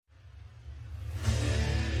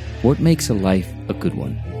What makes a life a good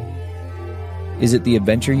one? Is it the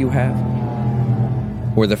adventure you have?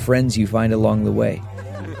 Or the friends you find along the way?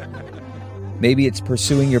 Maybe it's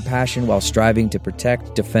pursuing your passion while striving to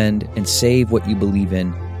protect, defend, and save what you believe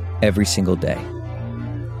in every single day.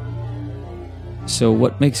 So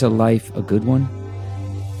what makes a life a good one?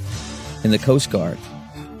 In the Coast Guard,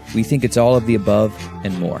 we think it's all of the above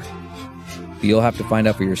and more. But you'll have to find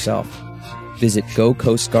out for yourself. Visit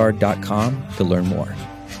gocoastguard.com to learn more.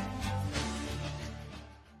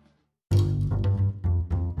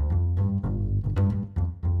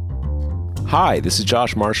 Hi, this is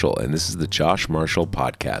Josh Marshall, and this is the Josh Marshall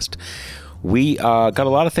Podcast. We got a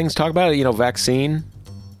lot of things to talk about. You know, vaccine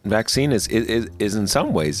is in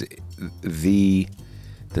some ways the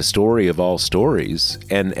story of all stories,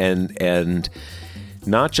 and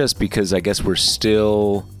not just because I guess we're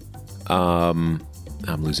still. I'm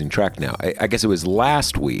losing track now. I guess it was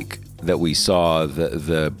last week that we saw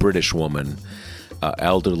the British woman.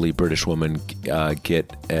 Elderly British woman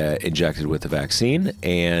get injected with the vaccine,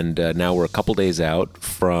 and now we're a couple days out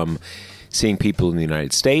from seeing people in the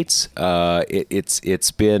United States.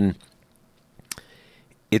 It's been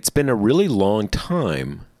a really long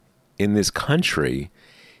time in this country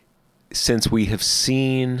since we have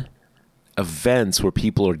seen events where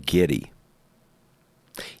people are giddy.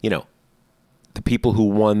 You know, the people who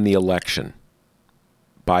won the election,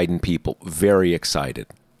 Biden people, very excited.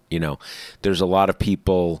 You know, there's a lot of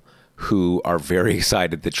people who are very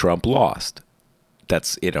excited that Trump lost.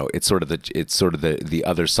 That's, you know, it's sort of the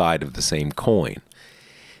other side of the same coin.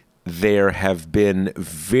 There have been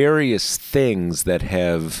various things that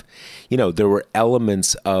have, you know, there were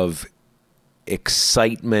elements of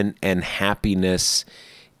excitement and happiness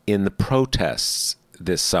in the protests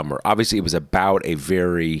this summer. Obviously, it was about a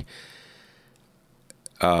very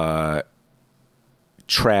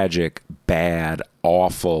tragic, bad,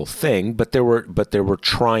 awful thing, but there were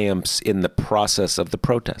triumphs in the process of the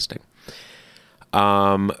protesting.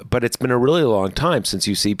 But it's been a really long time since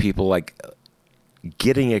you see people like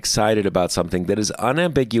getting excited about something that is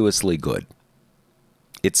unambiguously good.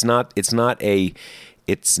 It's not, you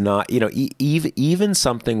know, even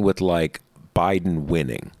something with like Biden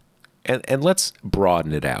winning, and let's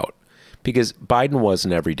broaden it out, because Biden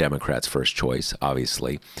wasn't every Democrat's first choice,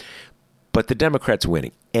 obviously. But the Democrats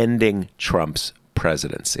winning, ending Trump's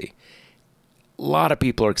presidency. A lot of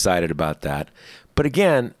people are excited about that. But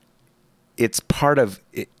again, it's part of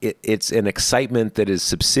it's an excitement that is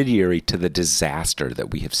subsidiary to the disaster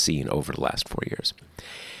that we have seen over the last 4 years.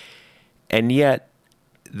 And yet,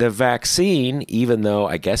 the vaccine, even though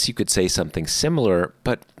I guess you could say something similar,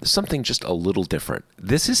 but something just a little different.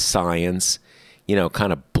 This is science, you know,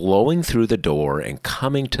 kind of blowing through the door and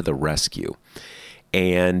coming to the rescue.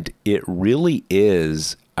 And it really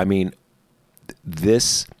is, I mean,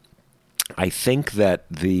 I think that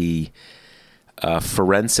the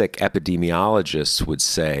forensic epidemiologists would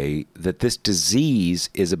say that this disease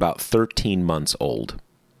is about 13 months old.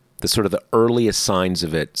 The earliest signs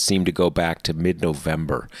of it seem to go back to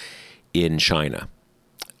mid-November in China.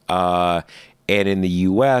 And in the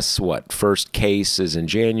U.S., first case is in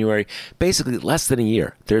January, basically less than a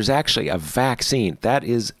year. There's actually a vaccine. That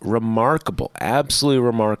is remarkable, absolutely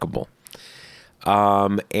remarkable.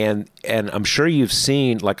 And I'm sure you've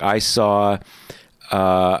seen, like I saw,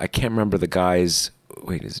 I can't remember the guy's,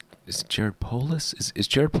 wait, is it Jared Polis? Is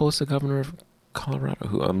Jared Polis the governor of Colorado?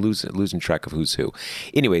 Who I'm losing track of who's who.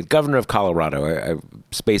 Anyway, governor of Colorado, I'm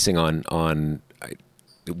spacing on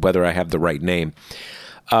whether I have the right name.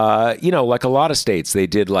 You know, like a lot of states, they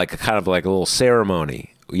did like a little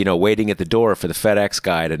ceremony, you know, waiting at the door for the FedEx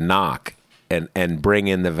guy to knock and bring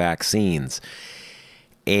in the vaccines.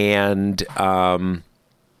 And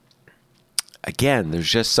again, there's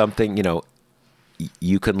just something, you know,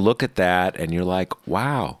 you can look at that and you're like,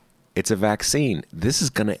 wow, it's a vaccine. This is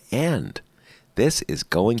going to end. This is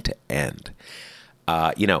going to end.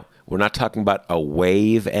 You know, we're not talking about a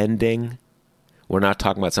wave ending. We're not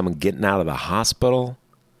talking about someone getting out of the hospital.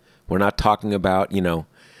 We're not talking about, you know,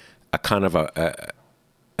 a kind of a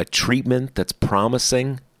treatment that's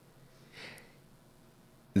promising.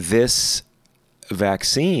 This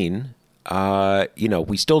vaccine, you know,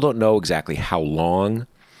 we still don't know exactly how long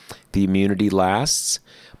the immunity lasts.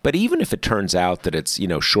 But even if it turns out that it's, you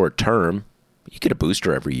know, short term, you get a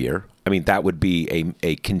booster every year. I mean, that would be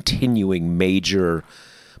a continuing major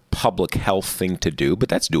public health thing to do, but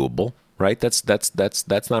that's doable, right? That's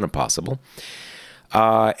not impossible.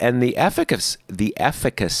 And the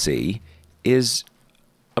efficacy is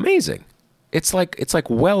amazing. It's like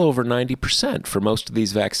well over 90% for most of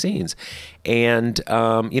these vaccines. And,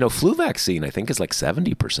 you know, flu vaccine, I think, is like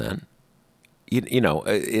 70%. you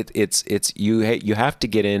have to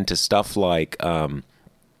get into stuff like the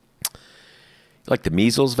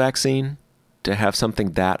measles vaccine to have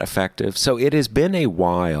something that effective. So it has been a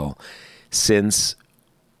while since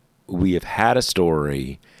we have had a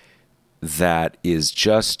story that is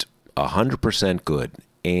just 100% good,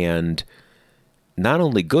 and not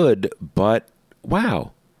only good, but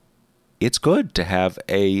wow, it's good to have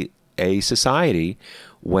a society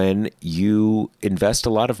when you invest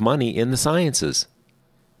a lot of money in the sciences.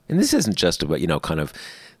 And this isn't just about, kind of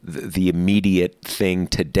the immediate thing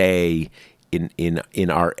today in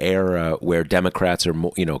our era where Democrats are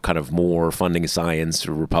more, kind of more funding science,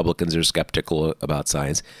 Republicans are skeptical about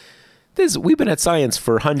science. We've been at science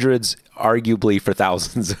for hundreds, arguably for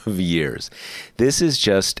thousands of years. This is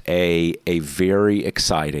just a very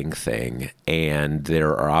exciting thing, and there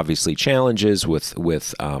are obviously challenges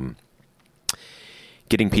with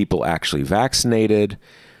getting people actually vaccinated.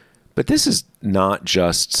 But this is not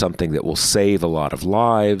just something that will save a lot of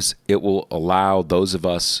lives. It will allow those of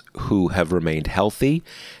us who have remained healthy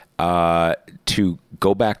to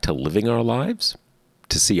go back to living our lives,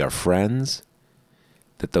 to see our friends,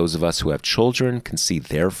 that those of us who have children can see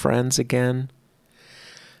their friends again.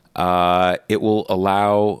 It will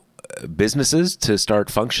allow businesses to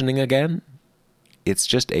start functioning again. It's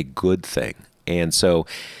just a good thing. And so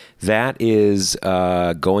that is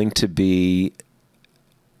going to be,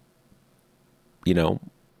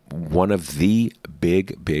 one of the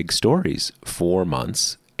big stories for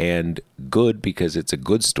months, and good because it's a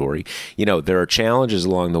good story. There are challenges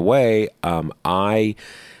along the way.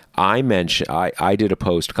 I mentioned I did a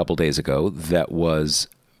post a couple days ago that was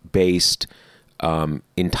based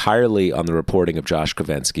entirely on the reporting of Josh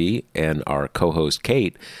Kovensky and our co-host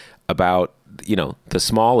Kate about the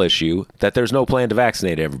small issue that there's no plan to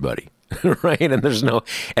vaccinate everybody, right? And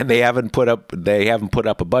they haven't put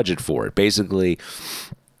up a budget for it. Basically,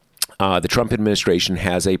 the Trump administration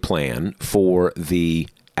has a plan for the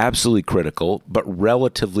absolutely critical but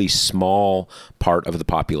relatively small part of the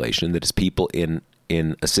population that is people in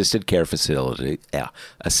assisted care facilities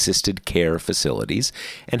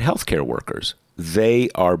and healthcare workers. They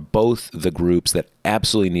are both the groups that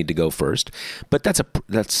absolutely need to go first, but that's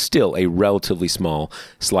still a relatively small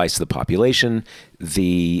slice of the population.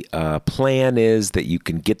 The plan is that you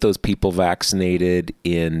can get those people vaccinated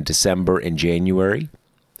in December and January,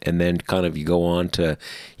 and then kind of you go on to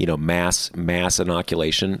mass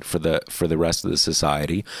inoculation for the rest of the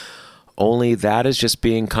society. Only that is just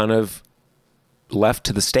being kind of left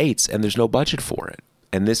to the states, and there's no budget for it.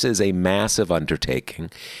 And this is a massive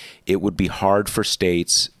undertaking. It would be hard for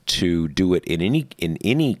states to do it in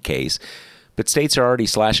any case, but states are already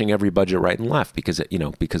slashing every budget right and left because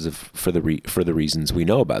for the reasons we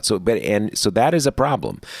know about. So that is a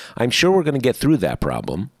problem. I'm sure we're going to get through that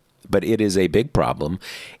problem, but it is a big problem,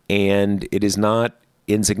 and it is not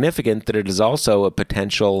insignificant that it is also a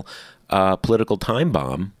potential political time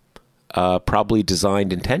bomb, probably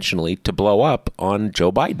designed intentionally to blow up on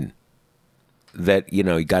Joe Biden. That,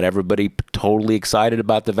 you got everybody totally excited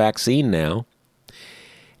about the vaccine now.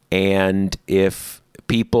 And if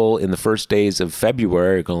people in the first days of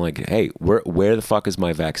February are going like, hey, where the fuck is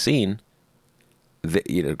my vaccine?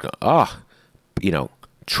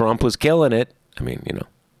 Trump was killing it. I mean,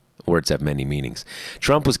 words have many meanings.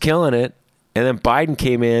 Trump was killing it. And then Biden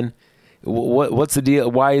came in. What's the deal?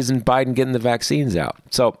 Why isn't Biden getting the vaccines out?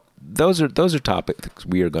 So those are topics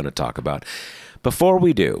we are going to talk about. Before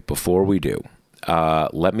we do,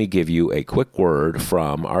 let me give you a quick word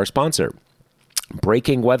from our sponsor.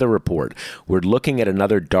 Breaking weather report. We're looking at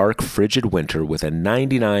another dark, frigid winter with a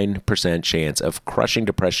 99% chance of crushing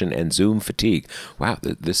depression and Zoom fatigue. Wow,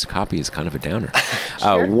 this copy is kind of a downer.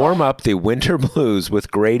 Sure. Warm up the winter blues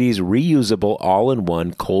with Grady's reusable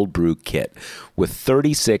all-in-one cold brew kit. With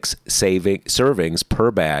 36 servings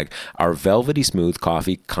per bag, our velvety smooth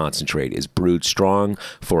coffee concentrate is brewed strong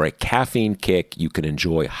for a caffeine kick you can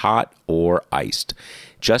enjoy hot or iced.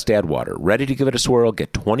 Just add water. Ready to give it a swirl?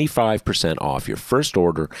 Get 25% off your first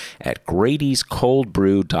order at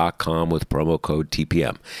Grady'sColdBrew.com with promo code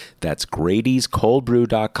TPM. That's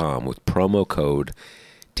Grady'sColdBrew.com with promo code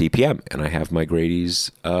TPM. And I have my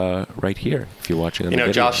Grady's right here if you're watching on the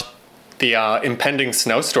video. Josh, the impending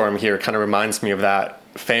snowstorm here kind of reminds me of that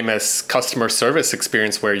famous customer service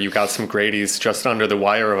experience where you got some Grady's just under the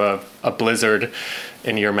wire of a blizzard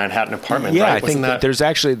in your Manhattan apartment. Yeah, right? I think that there's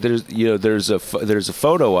a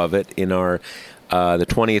photo of it in our the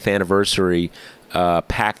 20th anniversary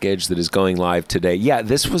package that is going live today. Yeah,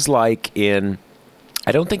 this was like in,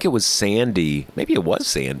 I don't think it was Sandy. Maybe it was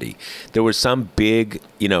Sandy. There was some big,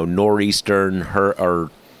 nor'eastern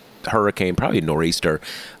or hurricane, probably nor'easter,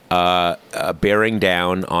 bearing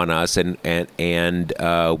down on us, and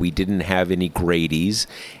we didn't have any Grady's,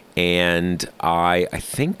 and I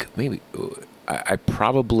think maybe I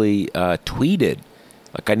probably tweeted,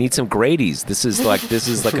 like, I need some Grady's. This is like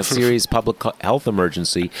a serious public health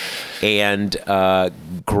emergency, and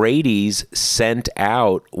Grady's sent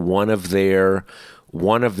out one of their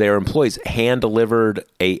employees, hand delivered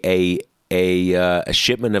a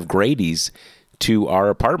shipment of Grady's to our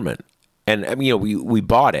apartment. And I mean, we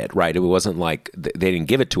bought it, right? It wasn't like they didn't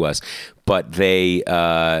give it to us, but they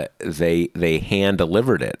hand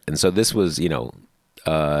delivered it. And so this was,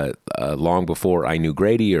 long before I knew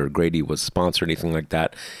Grady or Grady was sponsored or anything like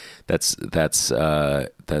that. That's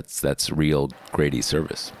real Grady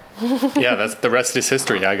service. Yeah, that's the rest is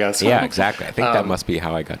history, I guess. Yeah, exactly. I think that must be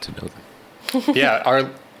how I got to know them. Yeah,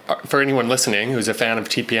 for anyone listening who's a fan of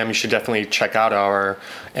TPM, you should definitely check out our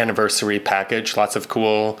anniversary package. Lots of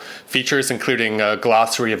cool features, including a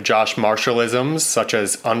glossary of Josh Marshall-isms, such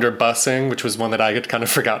as underbussing, which was one that I had kind of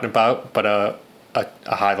forgotten about, but a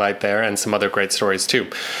highlight there, and some other great stories too.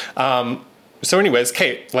 So anyways,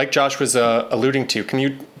 Kate, like Josh was alluding to, can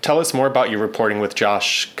you tell us more about your reporting with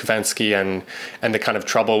Josh Kovensky and the kind of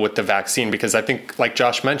trouble with the vaccine? Because I think, like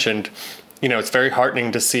Josh mentioned, it's very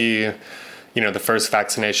heartening to see the first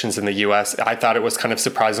vaccinations in the U.S. I thought it was kind of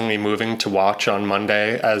surprisingly moving to watch on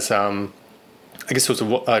Monday as, I guess it was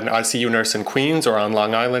an ICU nurse in Queens or on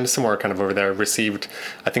Long Island, somewhere kind of over there, received,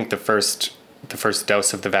 I think, the first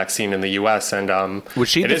dose of the vaccine in the U.S. And was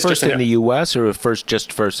she the first in the U.S. or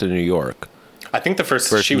first in New York? I think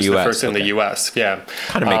she was the first in the U.S., yeah.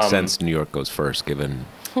 Kind of makes sense New York goes first, given...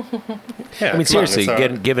 Yeah, I mean, seriously,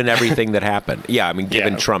 given everything that happened. Yeah, I mean,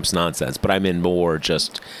 given Trump's nonsense, but I mean more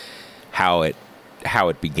just... how it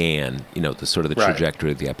began, the sort of the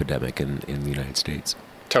trajectory of the epidemic in the United States.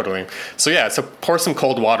 Totally. So pour some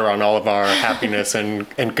cold water on all of our happiness and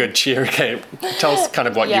good cheer. Kate, tell us kind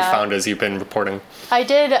of what you found as you've been reporting. I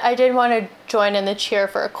did want to join in the cheer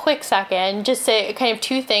for a quick second, just say kind of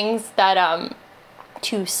two things that,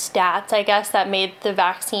 two stats, I guess, that made the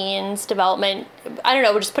vaccines development, I don't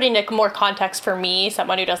know, just putting more context for me,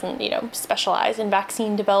 someone who doesn't, specialize in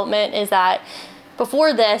vaccine development, is that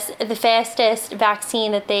before this, the fastest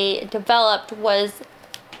vaccine that they developed was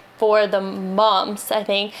for the mumps, I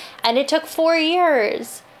think, and it took 4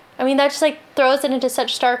 years. I mean, that just throws it into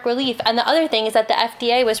such stark relief. And the other thing is that the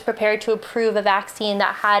FDA was prepared to approve a vaccine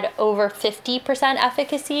that had over 50%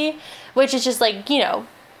 efficacy, which is just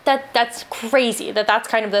that's crazy. That's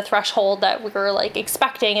kind of the threshold that we were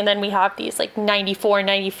expecting, and then we have these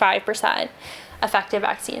 94-95% effective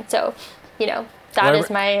vaccines. So, that is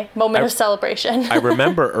my moment of celebration. I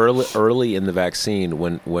remember early in the vaccine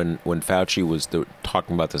when Fauci was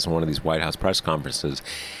talking about this in one of these White House press conferences,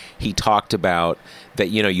 he talked about that,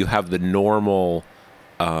 you have the normal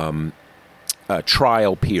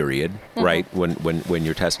trial period, right, when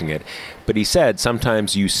you're testing it. But he said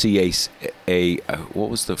sometimes you see a what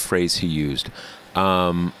was the phrase he used?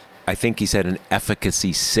 I think he said an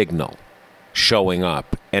efficacy signal showing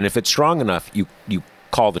up. And if it's strong enough, you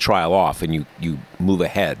call the trial off and you move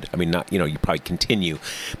ahead. I mean, not, you probably continue.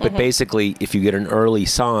 But basically, if you get an early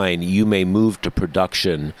sign, you may move to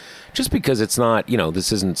production just because it's not,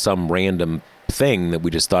 this isn't some random thing that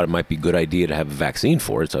we just thought it might be a good idea to have a vaccine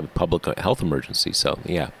for. It's a public health emergency. So,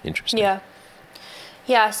 yeah, interesting. Yeah.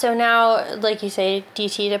 Yeah, so now, like you say,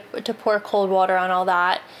 DT, to pour cold water on all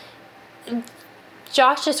that,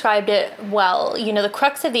 Josh described it well. The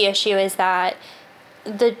crux of the issue is that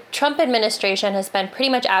the Trump administration has been pretty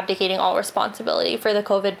much abdicating all responsibility for the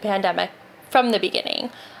COVID pandemic from the beginning.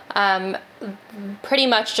 Pretty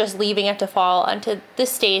much just leaving it to fall onto the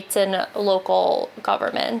states and local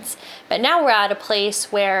governments. But now we're at a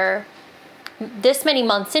place where this many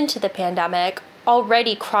months into the pandemic,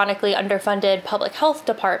 already chronically underfunded public health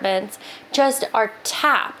departments just are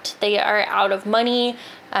tapped. They are out of money.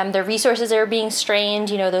 Their resources are being strained.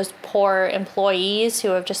 Those poor employees who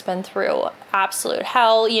have just been through absolute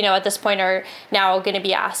hell, at this point are now going to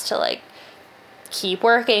be asked to keep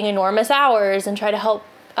working enormous hours and try to help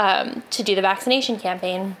to do the vaccination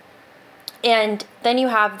campaign. And then you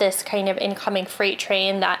have this kind of incoming freight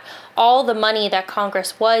train that all the money that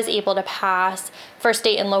Congress was able to pass for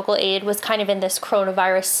state and local aid was kind of in this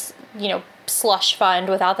coronavirus, slush fund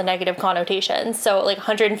without the negative connotations. So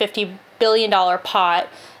 $150 billion pot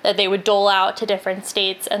that they would dole out to different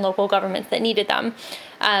states and local governments that needed them.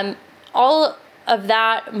 All of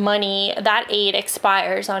that money, that aid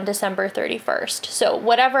expires on December 31st. So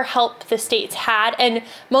whatever help the states had, and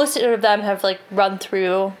most of them have run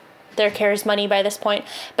through their CARES money by this point,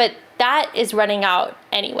 but that is running out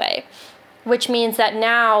anyway, which means that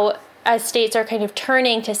now as states are kind of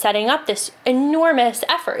turning to setting up this enormous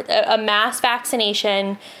effort, a mass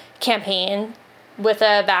vaccination campaign with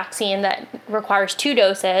a vaccine that requires 2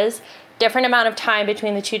 doses, different amount of time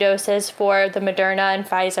between the 2 doses for the Moderna and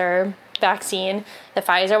Pfizer vaccine. The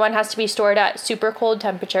Pfizer one has to be stored at super cold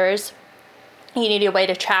temperatures. You need a way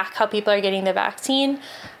to track how people are getting the vaccine.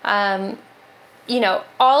 All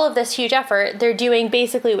of this huge effort they're doing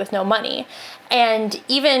basically with no money. And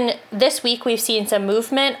even this week, we've seen some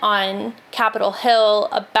movement on Capitol Hill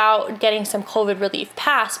about getting some COVID relief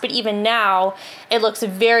passed. But even now, it looks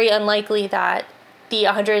very unlikely that the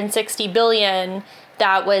 $160 billion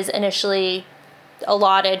that was initially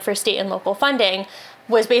allotted for state and local funding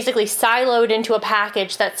was basically siloed into a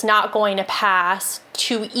package that's not going to pass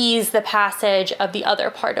to ease the passage of the other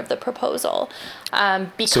part of the proposal,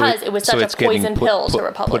 because it was such a poison pill to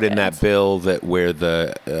Republicans. Put in that bill that where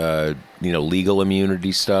the legal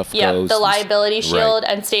immunity stuff goes. The liability shield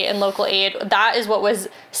and state and local aid. That is what was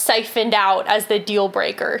siphoned out as the deal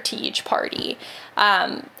breaker to each party.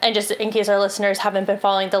 And just in case our listeners haven't been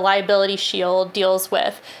following, the liability shield deals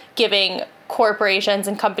with giving corporations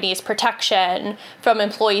and companies protection from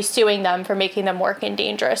employees suing them for making them work in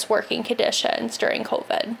dangerous working conditions during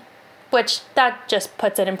COVID, which that just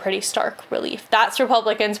puts it in pretty stark relief. That's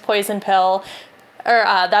Republicans' poison pill, or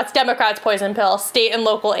that's Democrats' poison pill. State and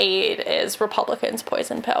local aid is Republicans'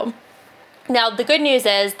 poison pill. Now, the good news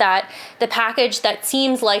is that the package that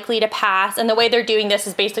seems likely to pass, and the way they're doing this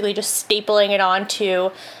is basically just stapling it onto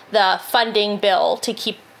the funding bill to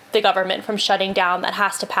keep the government from shutting down, that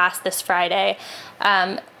has to pass this Friday.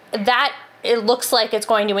 That it looks like it's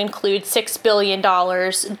going to include $6 billion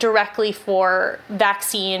directly for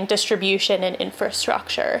vaccine distribution and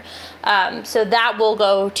infrastructure. So that will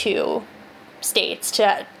go to states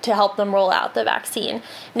to help them roll out the vaccine.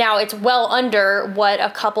 Now, it's well under what a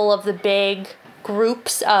couple of the big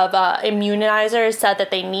groups of immunizers said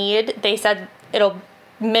that they need. They said it'll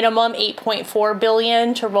minimum $8.4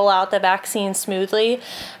 billion to roll out the vaccine smoothly,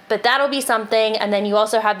 but that'll be something. And then you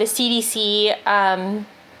also have the CDC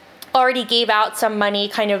already gave out some money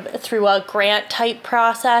kind of through a grant type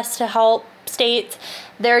process to help states.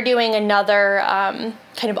 They're doing another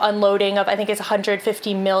kind of unloading of, I think it's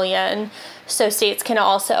 $150 million. So states can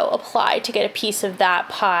also apply to get a piece of that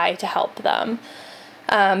pie to help them.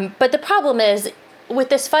 But the problem is, with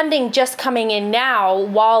this funding just coming in now,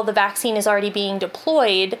 while the vaccine is already being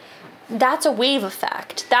deployed, that's a wave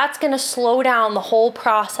effect. That's going to slow down the whole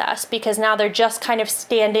process, because now they're just kind of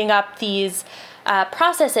standing up these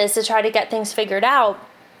processes to try to get things figured out.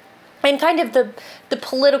 And kind of the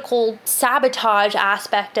political sabotage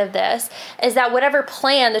aspect of this is that whatever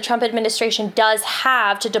plan the Trump administration does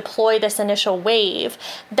have to deploy this initial wave,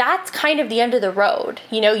 that's kind of the end of the road.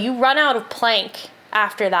 You run out of plank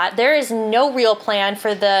after that. There is no real plan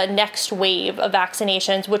for the next wave of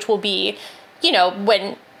vaccinations, which will be,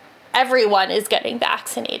 when everyone is getting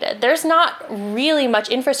vaccinated. There's not really much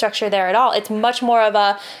infrastructure there at all. It's much more of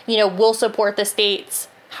a, we'll support the states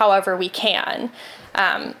however we can,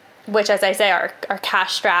 which, as I say, are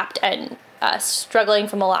cash strapped and struggling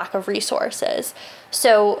from a lack of resources.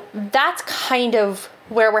 So that's kind of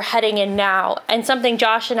where we're heading in now. And something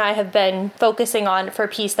Josh and I have been focusing on for a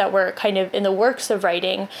piece that we're kind of in the works of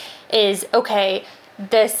writing is, okay,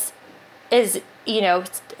 this is,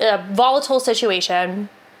 a volatile situation.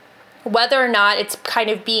 Whether or not it's kind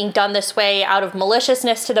of being done this way out of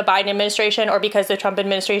maliciousness to the Biden administration, or because the Trump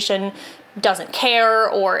administration doesn't care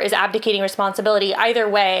or is abdicating responsibility, either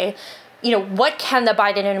way, what can the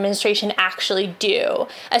Biden administration actually do,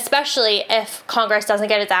 especially if Congress doesn't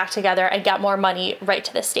get its act together and get more money right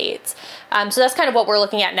to the states? So that's kind of what we're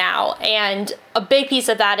looking at now. And a big piece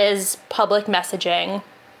of that is public messaging,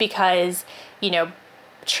 because,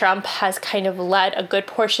 Trump has kind of led a good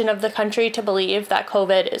portion of the country to believe that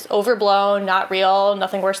COVID is overblown, not real,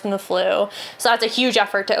 nothing worse than the flu. So that's a huge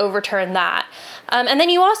effort to overturn that. And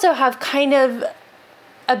then you also have kind of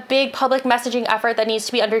a big public messaging effort that needs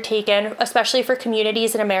to be undertaken, especially for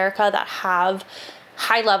communities in America that have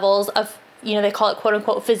high levels of, they call it quote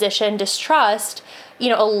unquote physician distrust,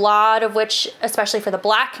 a lot of which, especially for the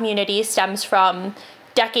Black community, stems from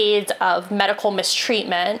decades of medical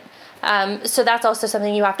mistreatment. So that's also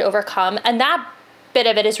something you have to overcome. And that bit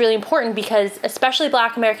of it is really important because especially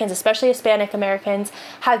Black Americans, especially Hispanic Americans,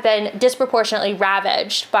 have been disproportionately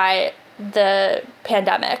ravaged by the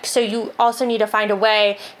pandemic. So you also need to find a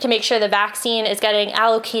way to make sure the vaccine is getting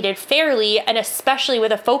allocated fairly, and especially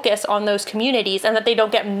with a focus on those communities, and that they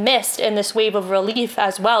don't get missed in this wave of relief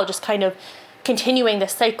as well, just kind of continuing the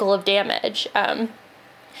cycle of damage.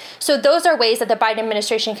 So those are ways that the Biden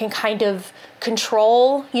administration can kind of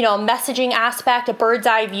control, a messaging aspect, a bird's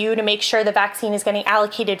eye view to make sure the vaccine is getting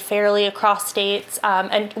allocated fairly across states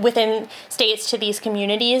and within states to these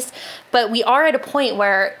communities. But we are at a point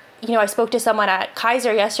where, I spoke to someone at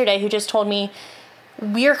Kaiser yesterday who just told me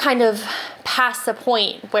we're kind of past the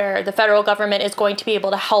point where the federal government is going to be able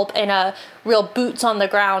to help in a real boots on the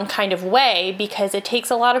ground kind of way, because it takes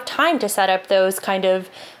a lot of time to set up those kind of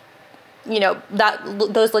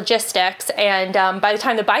those logistics. And by the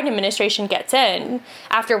time the Biden administration gets in,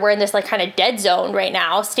 after we're in this kind of dead zone right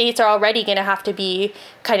now, states are already going to have to be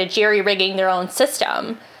kind of jerry-rigging their own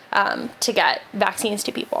system to get vaccines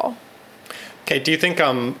to people. Okay, do you think,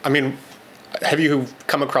 have you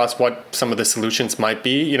come across what some of the solutions might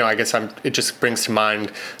be? I guess it just brings to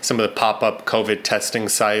mind some of the pop-up COVID testing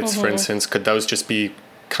sites, for instance. Could those just be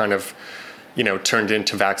kind of turned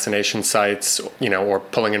into vaccination sites, or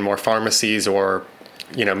pulling in more pharmacies or,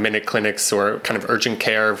 minute clinics or kind of urgent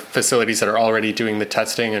care facilities that are already doing the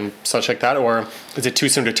testing and such like that? Or is it too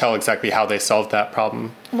soon to tell exactly how they solved that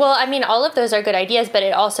problem? Well, all of those are good ideas, but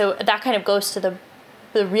it also, that kind of goes to the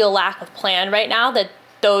real lack of plan right now, that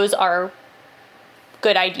those are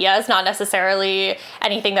good ideas, not necessarily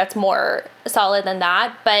anything that's more solid than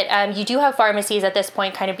that. But you do have pharmacies at this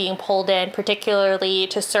point kind of being pulled in, particularly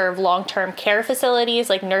to serve long-term care facilities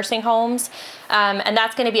like nursing homes. And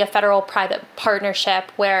that's going to be a federal-private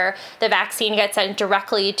partnership where the vaccine gets sent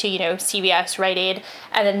directly to, CVS, Rite Aid,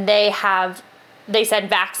 and then they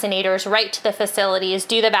send vaccinators right to the facilities,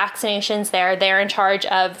 do the vaccinations there. They're in charge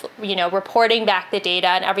of, reporting back the data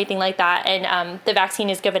and everything like that. And the vaccine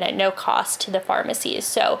is given at no cost to the pharmacies.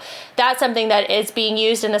 So that's something that is being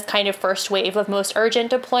used in this kind of first wave of most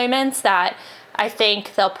urgent deployments that I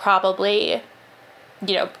think they'll probably,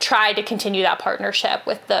 try to continue that partnership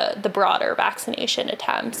with the broader vaccination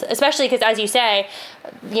attempts, especially because, as you say,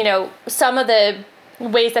 some of the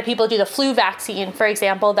ways that people do the flu vaccine, for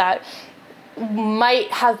example, that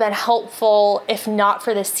might have been helpful if not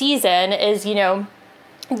for the season is,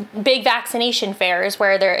 big vaccination fairs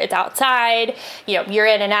where it's outside, you're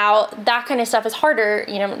in and out. That kind of stuff is harder,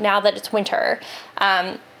 now that it's winter.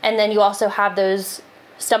 And then you also have those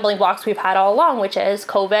stumbling blocks we've had all along, which is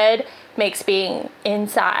COVID makes being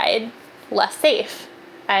inside less safe.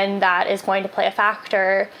 And that is going to play a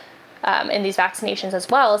factor in these vaccinations as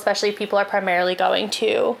well, especially if people are primarily going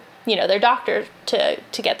to, their doctor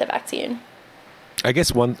to get the vaccine. I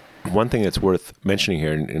guess one thing that's worth mentioning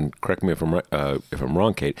here, and correct me if I'm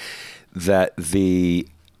wrong, Kate, that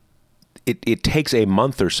it takes a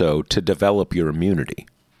month or so to develop your immunity,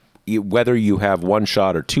 whether you have one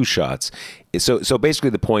shot or two shots. So basically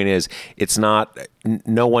the point is, it's not,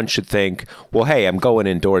 no one should think, well, hey, I'm going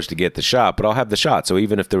indoors to get the shot, but I'll have the shot. So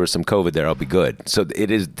even if there was some COVID there, I'll be good. So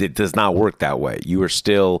it does not work that way. You are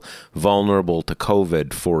still vulnerable to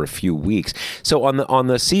COVID for a few weeks. So on the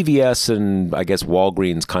CVS and I guess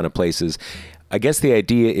Walgreens kind of places, I guess the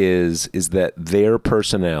idea is that their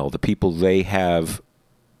personnel, the people they have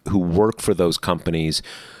who work for those companies,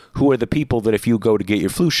 who are the people that if you go to get your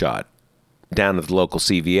flu shot down at the local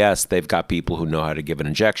CVS, they've got people who know how to give an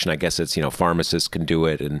injection. I guess it's, pharmacists can do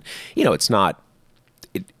it. And, it's not,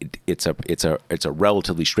 it's a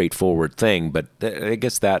relatively straightforward thing, but I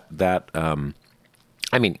guess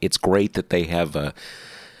it's great that they have a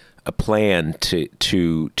plan to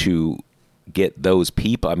get those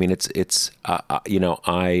people. I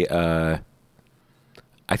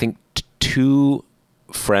think two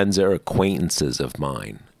friends or acquaintances of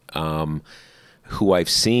mine, who I've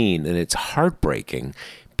seen, and it's heartbreaking,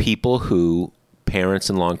 parents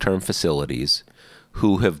in long-term facilities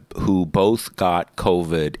who both got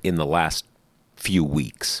COVID in the last few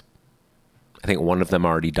weeks. I think one of them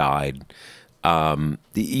already died. Weeks.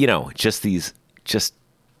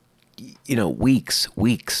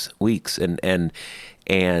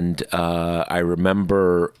 And I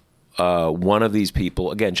remember one of these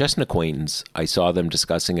people, again, just an acquaintance, I saw them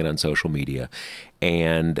discussing it on social media,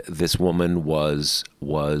 and this woman was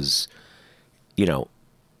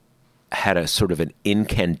had a sort of an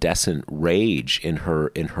incandescent rage in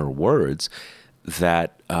her words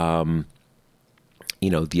that the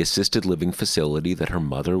assisted living facility that her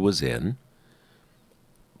mother was in,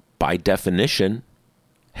 by definition,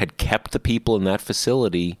 had kept the people in that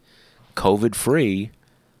facility COVID-free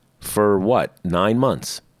for 9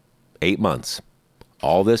 months, 8 months,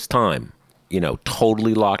 all this time,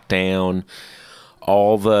 totally locked down,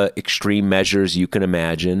 all the extreme measures you can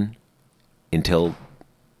imagine until,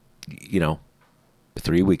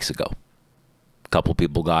 3 weeks ago. A couple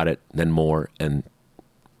people got it, then more, and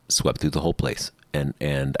swept through the whole place.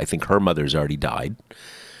 And I think her mother's already died.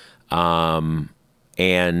 And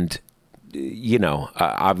And,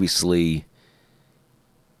 obviously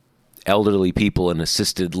elderly people in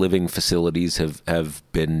assisted living facilities have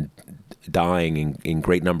been dying in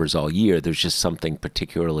great numbers all year. There's just something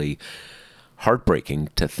particularly heartbreaking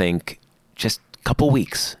to think just a couple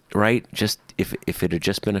weeks, right? Just if it had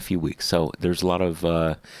just been a few weeks. So there's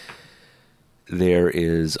there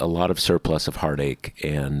is a lot of surplus of heartache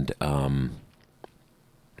and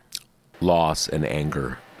loss and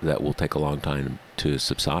anger that will take a long time to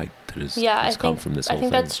subside. That come from this whole thing.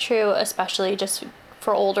 I think that's true, especially just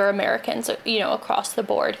for older Americans, across the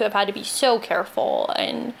board who have had to be so careful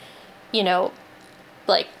and,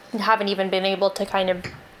 haven't even been able to kind of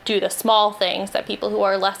do the small things that people who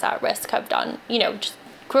are less at risk have done, just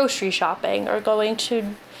grocery shopping or going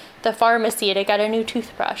to the pharmacy to get a new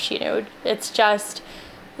toothbrush. It's just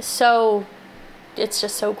so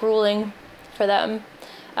grueling for them.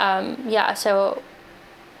 So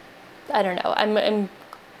I don't know. I'm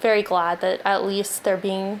very glad that at least they're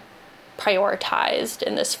being prioritized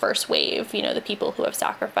in this first wave. The people who have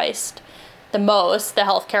sacrificed the most, the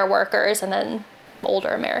healthcare workers, and then older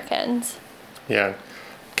Americans. Yeah.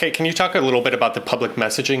 Kate, can you talk a little bit about the public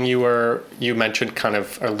messaging you mentioned kind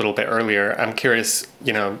of a little bit earlier? I'm curious,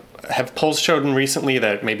 have polls shown recently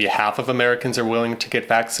that maybe half of Americans are willing to get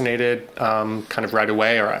vaccinated kind of right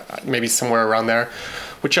away, or maybe somewhere around there?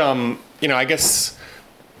 Which, I guess,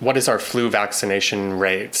 what is our flu vaccination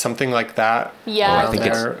rate? Something like that? Yeah. I think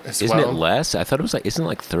isn't it less? I thought it was isn't it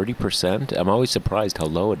like 30%? I'm always surprised how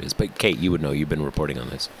low it is. But Kate, you would know, you've been reporting on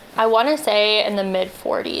this. I want to say in the mid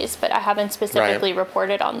 40s, but I haven't specifically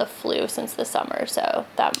reported on the flu since the summer. So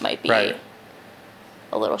that might be a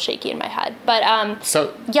little shaky in my head. But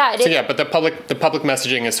but the public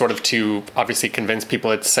messaging is sort of to obviously convince people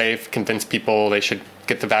it's safe, convince people they should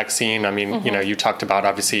get the vaccine. I mean, you talked about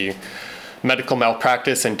obviously medical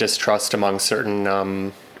malpractice and distrust among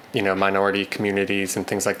certain, minority communities and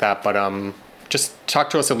things like that. But just talk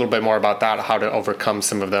to us a little bit more about that, how to overcome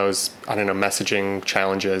some of those, messaging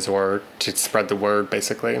challenges or to spread the word,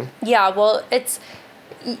 basically. Yeah, well, it's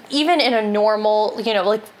even in a normal,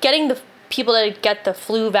 getting the people to get the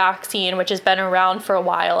flu vaccine, which has been around for a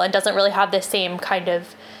while and doesn't really have the same kind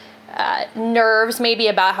of nerves maybe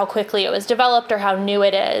about how quickly it was developed or how new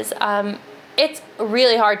it is. It's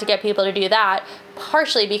really hard to get people to do that,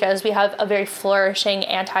 partially because we have a very flourishing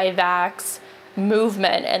anti-vax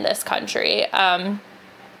movement in this country. And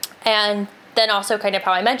then also kind of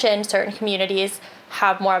how I mentioned, certain communities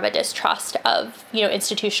have more of a distrust of,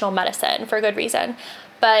 institutional medicine for good reason.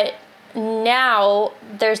 But now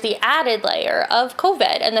there's the added layer of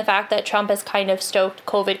COVID and the fact that Trump has kind of stoked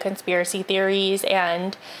COVID conspiracy theories,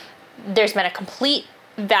 and there's been a complete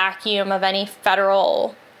vacuum of any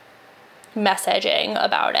federal messaging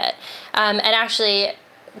about it. And actually,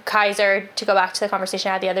 Kaiser, to go back to the conversation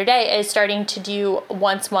I had the other day, is starting to do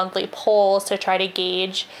once monthly polls to try to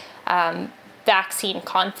gauge vaccine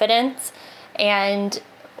confidence. And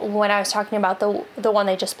when I was talking about the one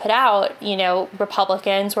they just put out,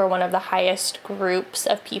 Republicans were one of the highest groups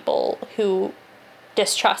of people who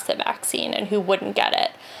distrust the vaccine and who wouldn't get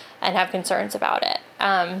it and have concerns about it.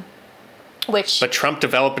 But Trump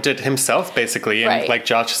developed it himself, basically, and like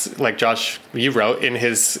Josh, you wrote in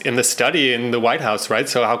the study in the White House, right?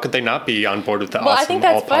 So how could they not be on board with the awesome,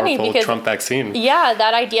 all-powerful Trump vaccine? Yeah,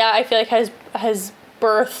 that idea I feel like has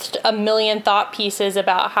birthed a million thought pieces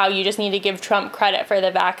about how you just need to give Trump credit for the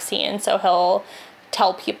vaccine, so he'll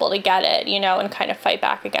tell people to get it, and kind of fight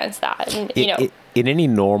back against that. And in any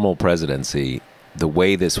normal presidency, the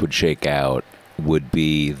way this would shake out would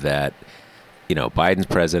be that, Biden's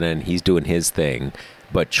president, he's doing his thing,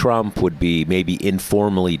 but Trump would be maybe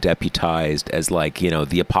informally deputized as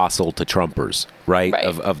the apostle to Trumpers, right?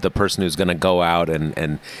 Of the person who's going to go out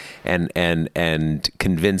and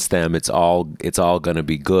convince them it's all going to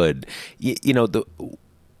be good. The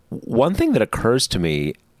one thing that occurs to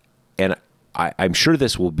me, and I'm sure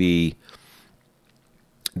this is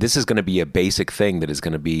going to be a basic thing that is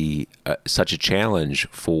going to be such a challenge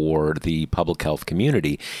for the public health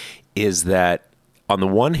community, is that on the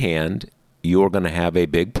one hand, you're going to have a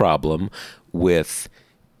big problem with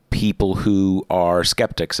people who are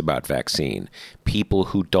skeptics about vaccine, people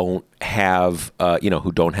who don't have,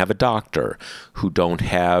 who don't have a doctor, who don't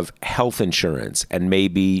have health insurance, and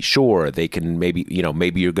maybe you're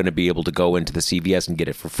going to be able to go into the CVS and get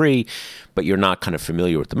it for free, but you're not kind of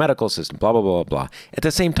familiar with the medical system, blah, blah, blah, blah. At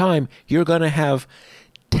the same time, you're going to have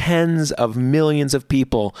tens of millions of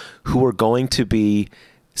people who are going to be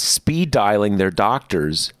speed dialing their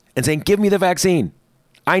doctors and saying, give me the vaccine.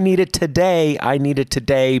 I need it today. I need it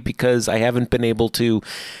today because I haven't been able to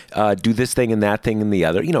do this thing and that thing and the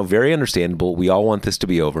other. Very understandable. We all want this to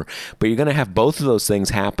be over. But you're going to have both of those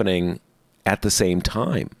things happening at the same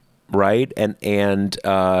time, right? And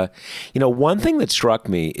one thing that struck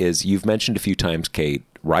me is you've mentioned a few times, Kate,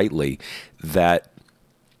 rightly, that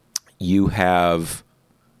you have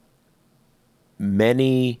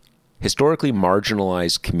many historically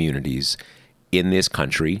marginalized communities in this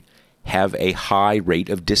country have a high rate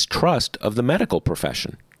of distrust of the medical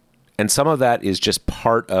profession. And some of that is just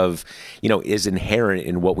part of, is inherent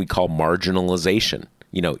in what we call marginalization.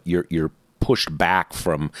 You're pushed back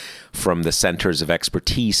from the centers of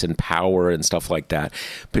expertise and power and stuff like that,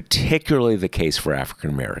 particularly the case for African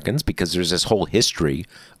Americans, because there's this whole history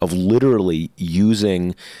of literally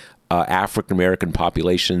using African American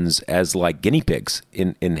populations as like guinea pigs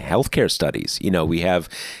in healthcare studies. We have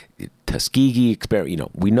Tuskegee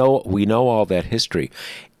experiment. We know all that history,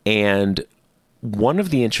 and one of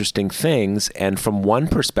the interesting things, and from one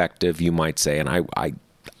perspective, you might say, and I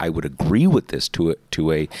would agree with this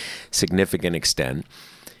to a significant extent,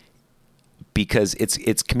 because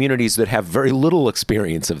it's communities that have very little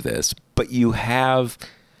experience of this, but you have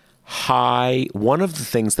one of the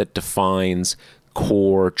things that defines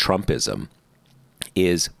core Trumpism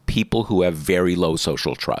is people who have very low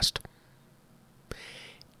social trust.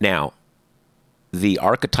 Now, the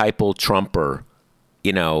archetypal Trumper,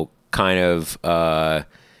 kind of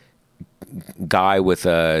guy with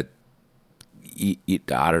I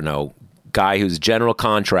don't know, guy who's a general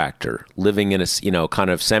contractor living in a, kind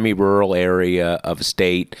of semi-rural area of a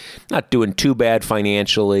state, not doing too bad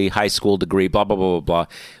financially, high school degree, blah, blah, blah, blah,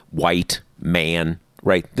 blah, white man,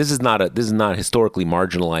 right? This is not a historically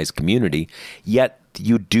marginalized community, yet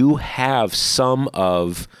you do have some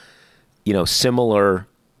of,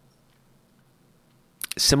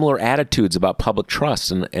 similar attitudes about public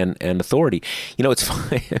trust and authority. It's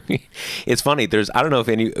funny. It's funny. I don't know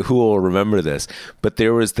if who will remember this, but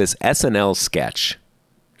there was this SNL sketch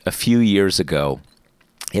a few years ago.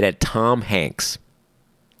 It had Tom Hanks,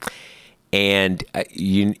 and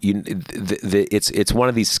it's one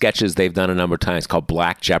of these sketches they've done a number of times called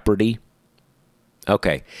Black Jeopardy.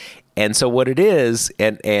 Okay. And so what it is,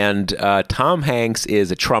 and Tom Hanks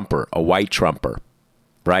is a Trumper, a white Trumper.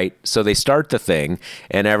 Right. So they start the thing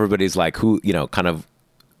and everybody's like, who's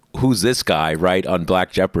this guy, right, on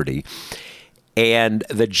Black Jeopardy? And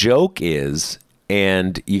the joke is,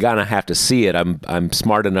 and you gotta have to see it. I'm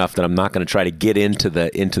smart enough that I'm not going to try to get into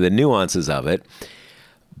the nuances of it,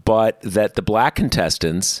 but that the black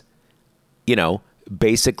contestants,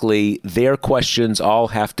 basically their questions all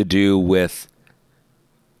have to do with,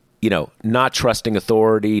 not trusting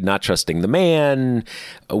authority, not trusting the man,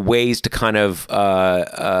 ways to kind of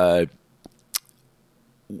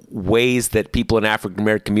ways that people in African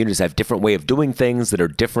American communities have different way of doing things that are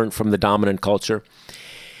different from the dominant culture.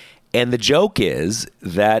 And the joke is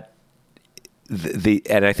that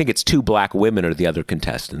and I think it's two black women are the other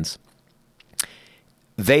contestants.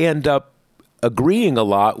 They end up agreeing a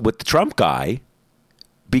lot with the Trump guy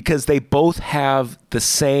because they both have the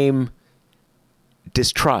same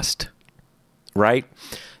distrust, right?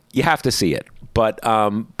 You have to see it, but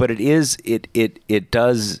it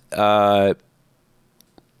does.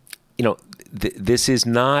 This is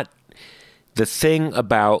not the thing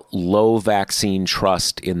about low vaccine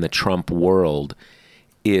trust in the Trump world.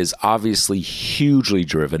 Is obviously hugely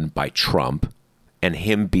driven by Trump and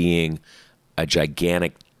him being a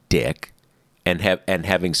gigantic dick and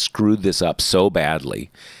having screwed this up so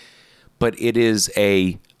badly, but it is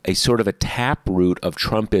a sort of a taproot of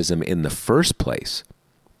Trumpism in the first place.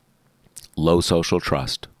 Low social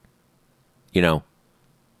trust.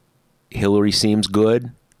 Hillary seems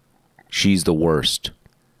good. She's the worst.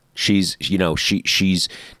 She's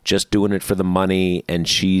just doing it for the money, and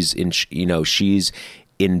she's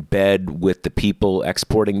in bed with the people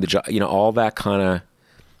exporting the job. All that kind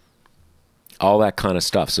of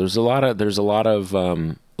stuff. So there's a lot of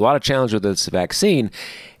challenge with this vaccine.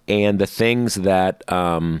 And the things that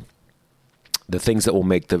will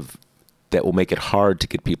make it hard to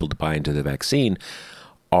get people to buy into the vaccine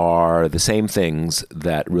are the same things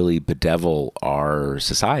that really bedevil our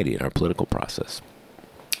society and our political process.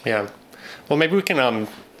 Yeah. Well, maybe we can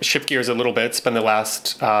shift gears a little bit, spend the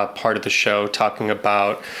last part of the show talking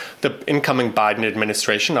about the incoming Biden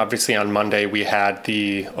administration. Obviously, on Monday, we had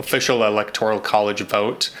the official Electoral College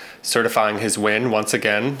vote certifying his win once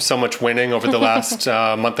again. So much winning over the last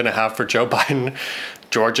month and a half for Joe Biden.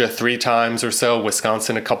 Georgia 3 times or so,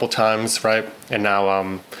 Wisconsin a couple times, right? And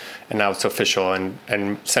now and now it's official.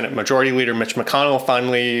 And Senate Majority Leader Mitch McConnell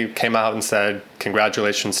finally came out and said,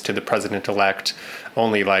 congratulations to the president-elect,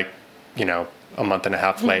 only like, a month and a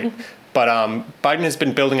half late. But Biden has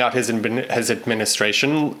been building out his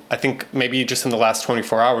administration. I think maybe just in the last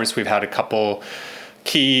 24 hours, we've had a couple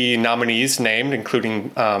key nominees named,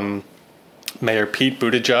 including Mayor Pete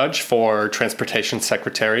Buttigieg for Transportation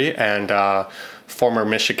Secretary and former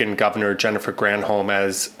Michigan Governor Jennifer Granholm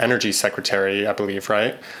as Energy Secretary, I believe,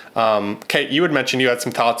 right? Kate, you had mentioned you had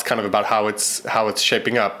some thoughts kind of about how it's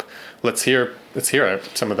shaping up. Let's hear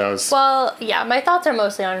some of those. Well, yeah, my thoughts are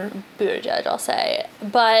mostly on Buttigieg, I'll say.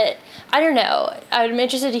 But I don't know. I'm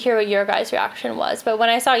interested to hear what your guys' reaction was. But when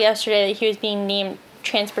I saw yesterday that he was being named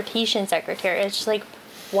Transportation Secretary, it's just like,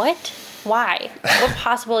 what? Why? What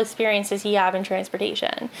possible experience does he have in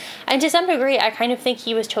transportation? And to some degree, I kind of think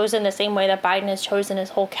he was chosen the same way that Biden has chosen his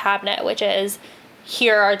whole cabinet, which is,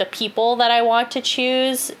 here are the people that I want to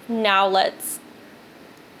choose. Now let's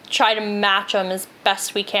try to match them as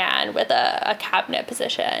best we can with a cabinet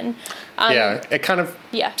position. It kind of...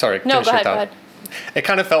 Yeah. Sorry. No, go ahead. It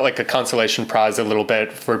kind of felt like a consolation prize a little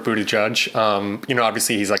bit for Buttigieg.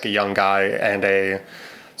 Obviously he's like a young guy and a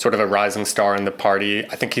sort of a rising star in the party.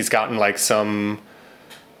 I think he's gotten like some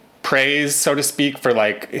praise, so to speak, for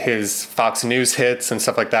like his Fox News hits and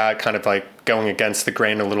stuff like that, kind of like going against the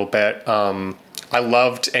grain a little bit. I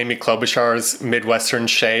loved Amy Klobuchar's Midwestern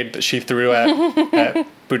shade that she threw at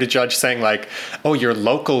Buttigieg, saying like, "Oh, your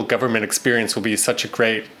local government experience will be such a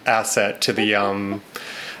great asset to the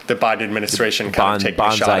Biden administration." Kind of taking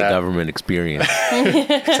a shot at bonsai government experience.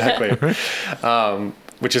 Exactly.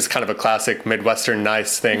 Which is kind of a classic Midwestern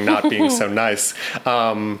nice thing, not being so nice.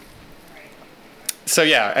 So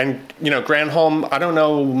yeah, and Granholm, I don't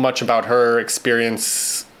know much about her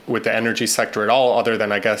experience with the energy sector at all, other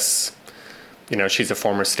than I guess, she's a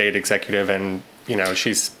former state executive, and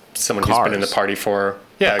she's someone who's been in the party for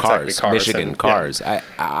cars, Michigan cars. Yeah.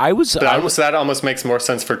 That almost makes more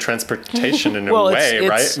sense for transportation in a way,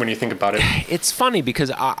 right? When you think about it, it's funny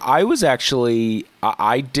because I was actually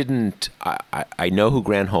I know who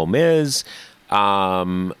Granholm is.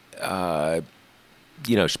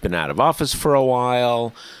 She's been out of office for a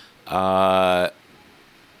while. I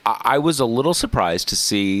was a little surprised to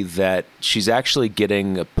see that she's actually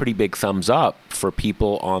getting a pretty big thumbs up for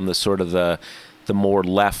people on the sort of the more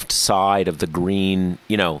left side of the green,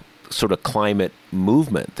 sort of climate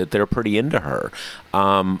movement, that they're pretty into her.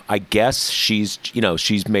 I guess she's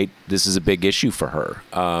made, this is a big issue for her.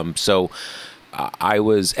 So I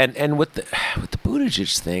was, and with the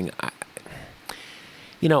Buttigieg thing,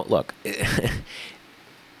 look,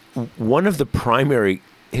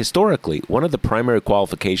 historically, one of the primary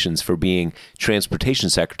qualifications for being transportation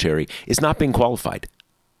secretary is not being qualified.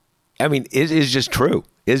 I mean, it is just true.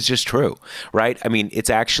 It's just true, right? I mean,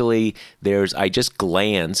 it's actually, I just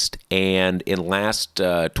glanced, and in the last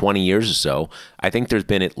 20 years or so, I think there's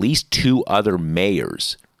been at least 2 other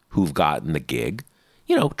mayors who've gotten the gig.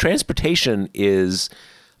 Transportation is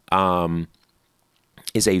a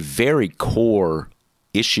very core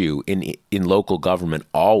issue in local government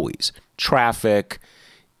always. Traffic,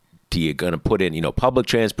 do you going to put in, public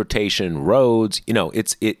transportation, roads,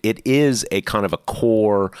 it is a kind of a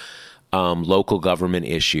core local government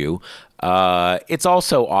issue. It's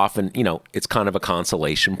also often, it's kind of a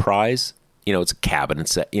consolation prize. It's a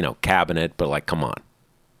cabinet, but like, come on,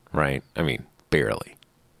 right? I mean, barely,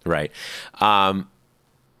 right?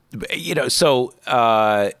 So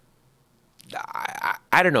I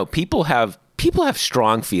don't know. People have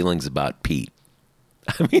strong feelings about Pete.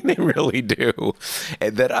 I mean, they really do.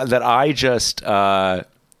 That I just,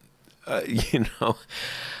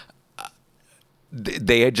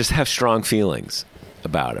 they just have strong feelings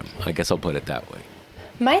about him. I guess I'll put it that way.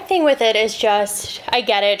 My thing with it is just, I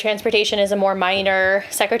get it. Transportation is a more minor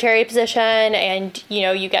secretary position, and,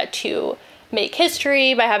 you get to make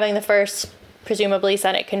history by having the first, presumably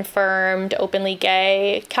Senate confirmed, openly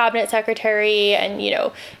gay cabinet secretary, and,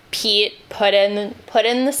 Pete put in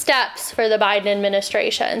the steps for the Biden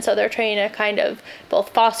administration. So they're trying to kind of both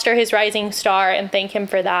foster his rising star and thank him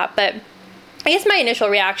for that. But I guess my initial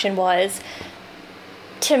reaction was,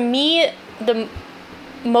 to me, the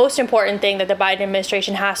most important thing that the Biden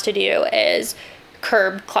administration has to do is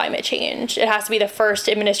curb climate change. It has to be the first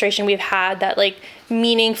administration we've had that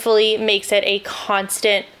meaningfully makes it a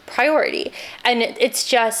constant priority. And it's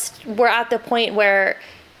just, we're at the point where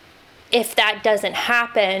if that doesn't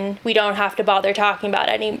happen, we don't have to bother talking about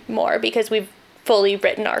it anymore because we've fully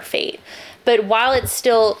written our fate. But while it's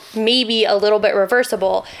still maybe a little bit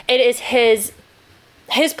reversible, it is his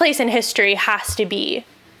place in history has to be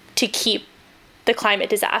to keep the climate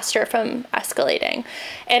disaster from escalating.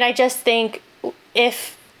 And I just think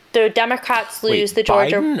if the Democrats lose the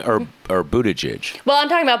Georgia... Biden or Buttigieg? Well, I'm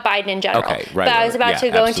talking about Biden in general. Okay, right. But I was about to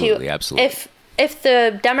go into... Absolutely. If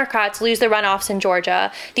the Democrats lose the runoffs in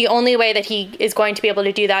Georgia, the only way that he is going to be able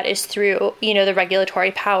to do that is through, the regulatory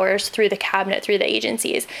powers, through the cabinet, through the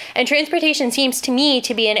agencies. And transportation seems to me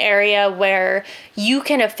to be an area where you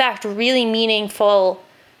can affect really meaningful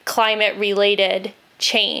climate-related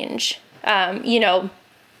change,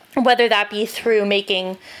 whether that be through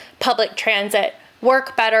making public transit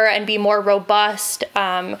work better and be more robust,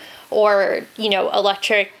 or,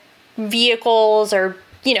 electric vehicles or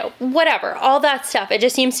whatever, all that stuff. It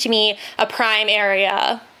just seems to me a prime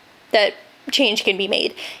area that change can be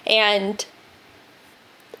made. And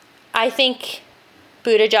I think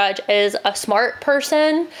Buttigieg is a smart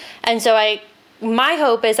person. And so my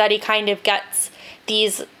hope is that he kind of gets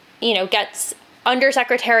these, gets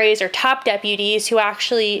undersecretaries or top deputies who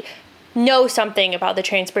actually know something about the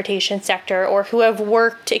transportation sector or who have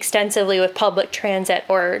worked extensively with public transit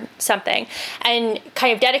or something, and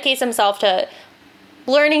kind of dedicates himself to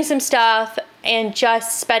learning some stuff and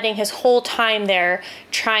just spending his whole time there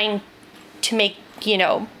trying to make,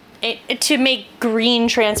 to make green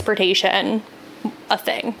transportation a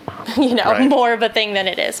thing, Right. more of a thing than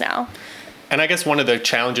it is now. And I guess one of the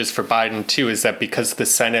challenges for Biden, too, is that because the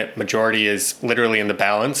Senate majority is literally in the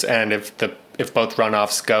balance, and if both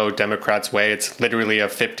runoffs go Democrats' way, it's literally a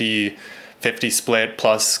 50-50 split,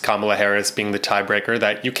 plus Kamala Harris being the tiebreaker,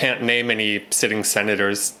 that you can't name any sitting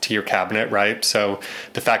senators to your cabinet, right? So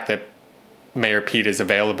the fact that Mayor Pete is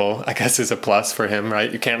available, I guess, is a plus for him,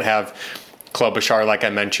 right? You can't have Klobuchar, like I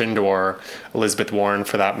mentioned, or Elizabeth Warren,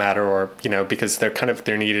 for that matter, or, because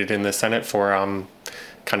they're needed in the Senate for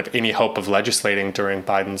kind of any hope of legislating during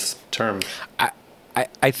Biden's term.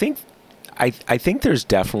 I think there's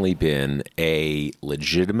definitely been a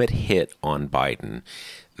legitimate hit on Biden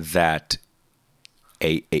that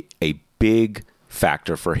a big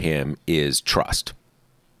factor for him is trust.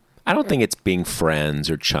 I don't think it's being friends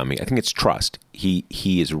or chummy. I think it's trust. He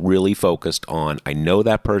is really focused on, I know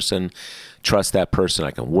that person, trust that person,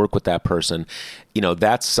 I can work with that person.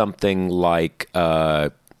 That's something like,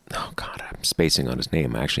 oh God, I'm spacing on his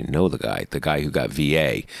name. I actually know the guy who got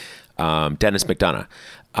VA, Dennis McDonough.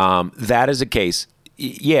 That is a case,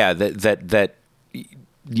 that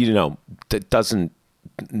doesn't,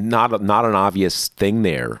 not an obvious thing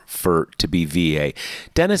there to be VA.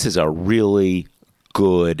 Dennis is a really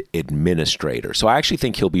good administrator, so I actually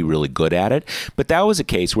think he'll be really good at it. But that was a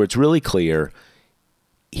case where it's really clear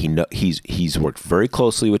he's worked very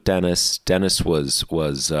closely with Dennis. Dennis was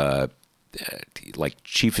like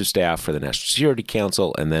chief of staff for the National Security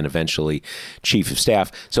Council, and then eventually chief of staff.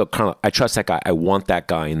 So I trust that guy. I want that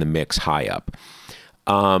guy in the mix high up.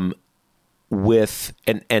 So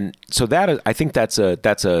that is, I think that's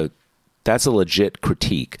a legit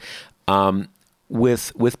critique.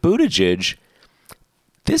 With Buttigieg,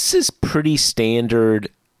 this is pretty standard.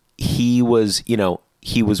 He was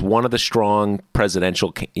one of the strong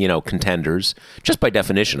presidential, contenders, just by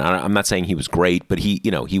definition. I'm not saying he was great, but he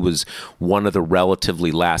was one of the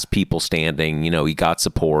relatively last people standing. He got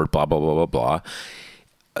support, blah, blah, blah, blah,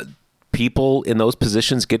 blah. People in those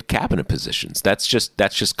positions get cabinet positions. That's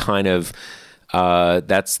just kind of,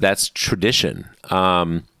 that's tradition.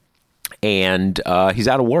 And he's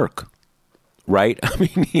out of work. Right? I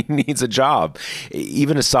mean, he needs a job,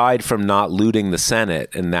 even aside from not looting the Senate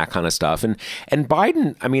and that kind of stuff. And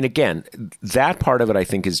Biden, I mean, again, that part of it, I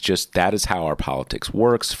think, is just, that is how our politics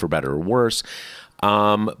works, for better or worse.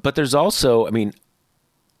 But there's also, I mean,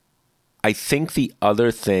 I think the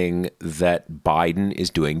other thing that Biden is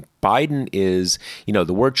doing, Biden is,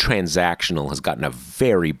 the word transactional has gotten a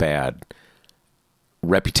very bad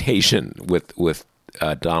reputation with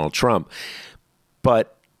Donald Trump.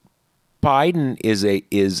 But Biden is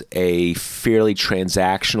a fairly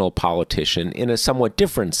transactional politician in a somewhat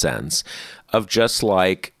different sense of just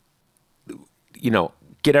like,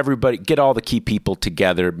 get all the key people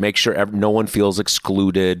together, make sure no one feels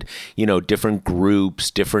excluded, different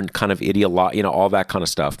groups, different kind of all that kind of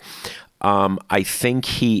stuff. I think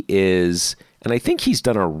he is, and I think he's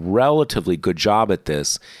done a relatively good job at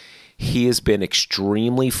this. He has been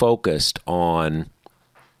extremely focused on,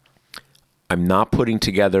 I'm not putting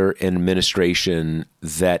together an administration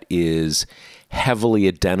that is heavily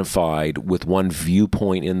identified with one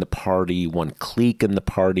viewpoint in the party, one clique in the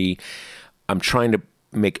party. I'm trying to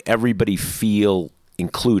make everybody feel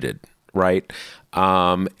included, right?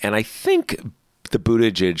 And I think the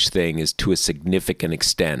Buttigieg thing is, to a significant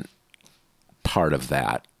extent, part of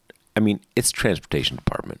that. I mean, it's the transportation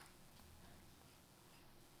department.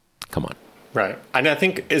 Come on. Right. And I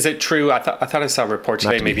think, is it true? I thought I saw a report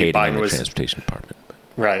Not today. to be Maybe hating on Biden the was transportation department.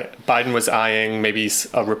 right. Biden was eyeing maybe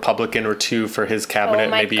a Republican or two for his cabinet, Oh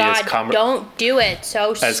my maybe God, as don't do it.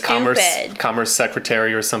 So as stupid. commerce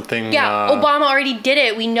secretary or something. Yeah, Obama already did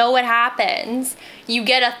it. We know what happens. You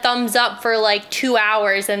get a thumbs up for like 2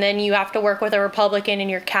 hours, and then you have to work with a Republican in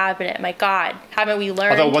your cabinet. My God, haven't we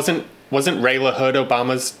learned? Although wasn't Ray LaHood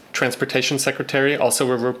Obama's transportation secretary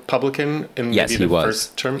also a Republican in Yes, maybe he the was.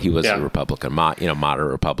 first term? He was a Republican,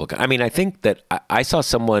 moderate Republican. I mean, I think that I saw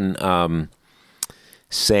someone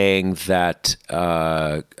saying that,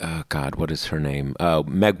 God, what is her name?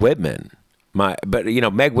 Meg Whitman. But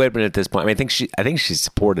Meg Whitman at this point, I mean, I think she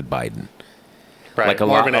supported Biden. Right, like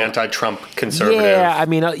more of an anti-Trump conservative. Yeah, I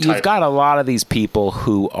mean, you've type. got a lot of these people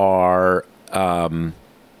who are.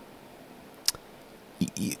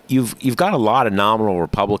 You've got a lot of nominal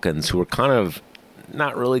Republicans who are kind of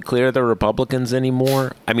not really clear they're Republicans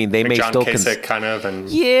anymore. I mean, they like may John still Kasich kind of, and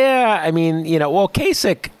yeah. I mean, well,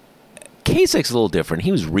 Kasich's a little different.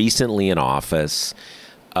 He was recently in office.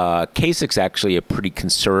 Kasich's actually a pretty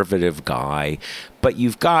conservative guy, but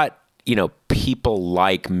you've got people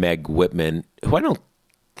like Meg Whitman, who I don't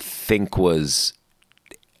think was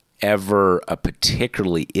ever a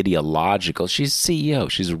particularly ideological. She's CEO.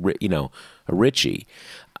 She's a Richie,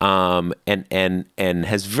 and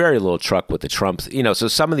has very little truck with the Trumps. So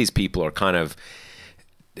some of these people are kind of,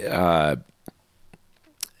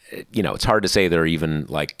 it's hard to say they're even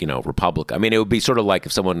like Republican. I mean, it would be sort of like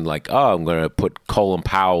if someone like, oh, I'm going to put Colin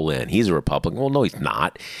Powell in. He's a Republican. Well, no, he's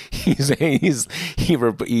not. He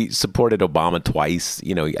supported Obama twice.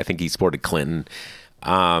 I think he supported Clinton.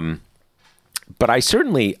 But I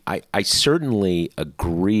certainly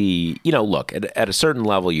agree. Look, at a certain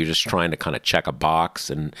level, you're just trying to kind of check a box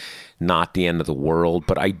and not the end of the world.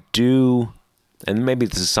 But I do, and maybe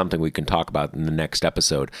this is something we can talk about in the next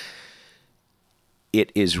episode. It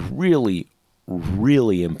is really,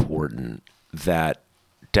 really important that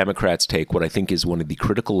Democrats take what I think is one of the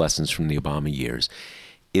critical lessons from the Obama years,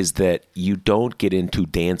 is that you don't get into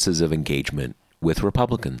dances of engagement with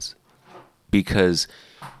Republicans, because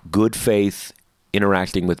good faith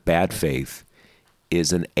interacting with bad faith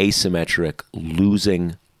is an asymmetric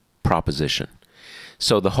losing proposition.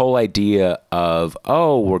 So the whole idea of,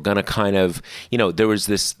 we're going to kind of, there was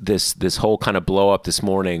this whole kind of blow up this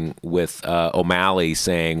morning with O'Malley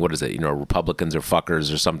saying, what is it, Republicans are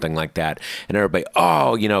fuckers or something like that. And everybody,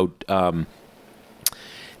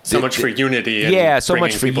 so much for unity. And yeah, so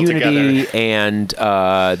much for unity. Together. And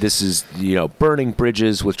this is, burning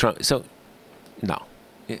bridges with Trump. So, no.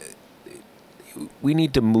 We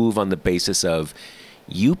need to move on the basis of,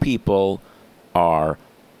 you people are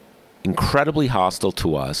incredibly hostile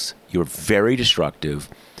to us. You're very destructive.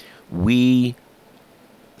 We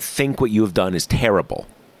think what you have done is terrible.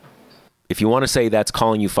 If you want to say that's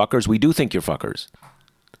calling you fuckers, we do think you're fuckers.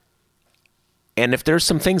 And if there's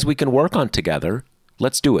some things we can work on together,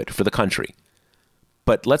 let's do it for the country.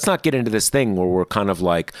 But let's not get into this thing where we're kind of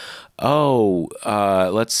like,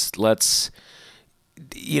 let's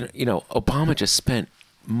Obama just spent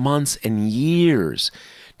months and years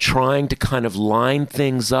trying to kind of line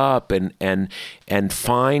things up and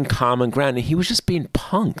find common ground. And he was just being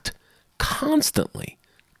punked constantly.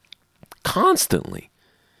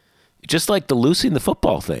 Just like the loosing the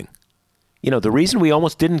football thing. The reason we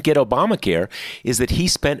almost didn't get Obamacare is that he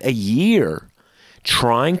spent a year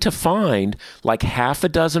trying to find like half a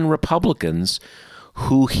dozen Republicans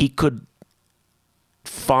who he could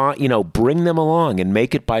bring them along and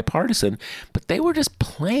make it bipartisan, but they were just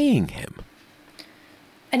playing him.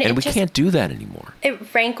 And we can't do that anymore.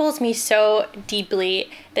 It rankles me so deeply,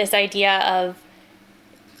 this idea of,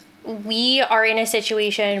 we are in a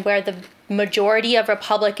situation where the majority of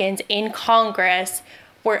Republicans in Congress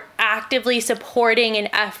were actively supporting an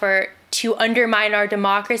effort to undermine our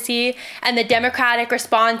democracy, and the Democratic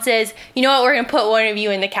response is, you know what, we're going to put one of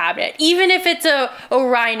you in the cabinet, even if it's a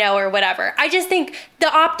rhino or whatever. I just think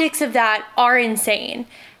the optics of that are insane.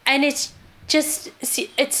 And it's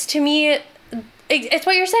to me, it's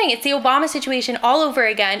what you're saying. It's the Obama situation all over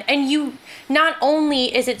again. And not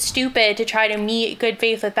only is it stupid to try to meet good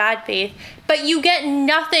faith with bad faith, but you get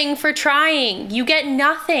nothing for trying. You get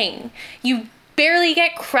nothing. You barely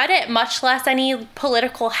get credit, much less any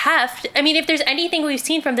political heft. I mean, if there's anything we've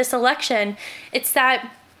seen from this election, it's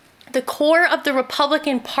that the core of the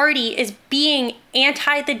Republican Party is being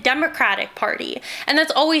anti the Democratic Party. And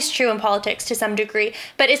that's always true in politics to some degree,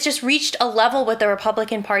 but it's just reached a level with the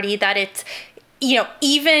Republican Party that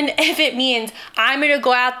even if it means I'm going to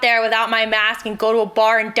go out there without my mask and go to a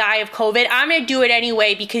bar and die of COVID, I'm going to do it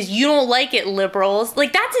anyway because you don't like it, liberals.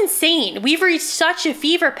 Like, that's insane. We've reached such a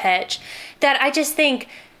fever pitch that I just think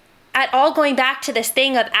at all going back to this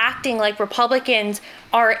thing of acting like Republicans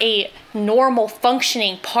are a normal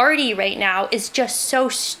functioning party right now is just so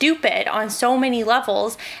stupid on so many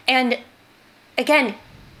levels. And again,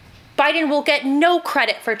 Biden will get no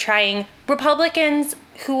credit for trying. Republicans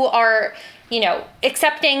who are,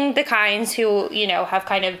 accepting the kinds who, have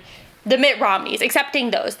kind of the Mitt Romneys,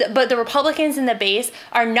 accepting those. But the Republicans in the base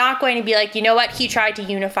are not going to be like, you know what, he tried to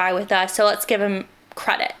unify with us, so let's give him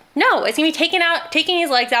credit. No, it's going to be taking his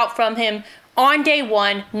legs out from him on day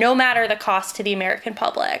one, no matter the cost to the American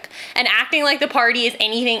public. And acting like the party is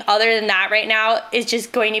anything other than that right now is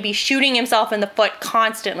just going to be shooting himself in the foot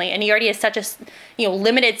constantly. And he already has such a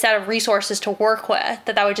limited set of resources to work with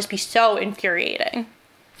that would just be so infuriating.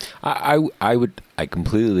 I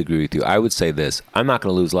completely agree with you. I would say this: I'm not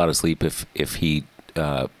going to lose a lot of sleep if he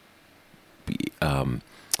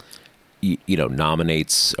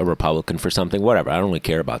nominates a Republican for something, whatever. I don't really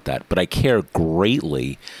care about that. But I care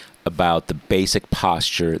greatly about the basic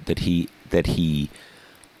posture that he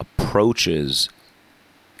approaches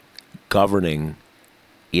governing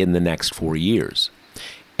in the next 4 years.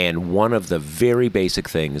 And one of the very basic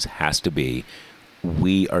things has to be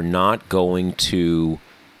we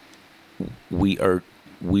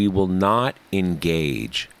will not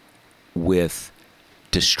engage with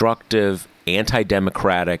destructive,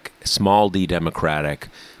 anti-democratic, small d democratic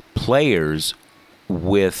players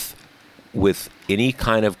with any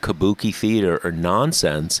kind of kabuki theater or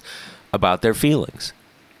nonsense about their feelings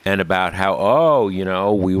and about how,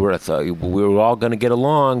 we were all going to get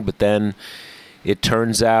along, but then it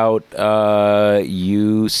turns out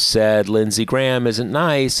you said Lindsey Graham isn't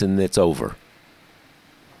nice and it's over.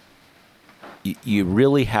 You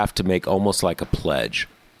really have to make almost like a pledge.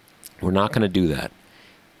 We're not going to do that.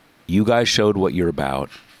 You guys showed what you're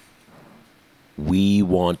about. We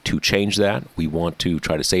want to change that. We want to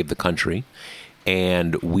try to save the country.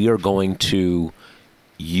 And we are going to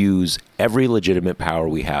use every legitimate power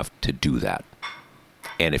we have to do that.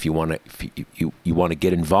 And if you want to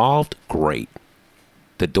get involved, great.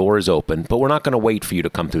 The door is open, but we're not going to wait for you to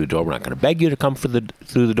come through the door. We're not going to beg you to come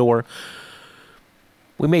through the door.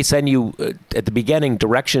 We may send you at the beginning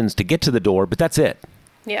directions to get to the door, but that's it.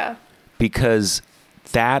 Yeah. Because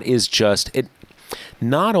that is just it.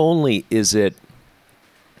 Not only is it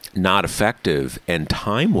not effective and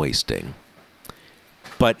time wasting,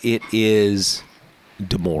 but it is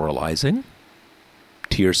demoralizing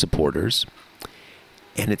to your supporters,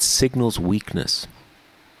 and it signals weakness.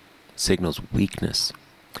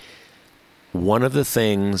 One of the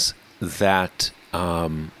things that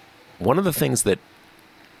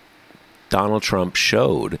Donald Trump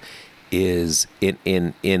showed is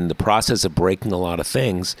in the process of breaking a lot of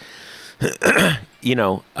things,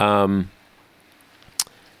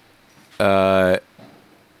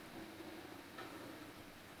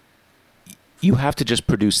 you have to just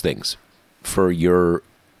produce things for your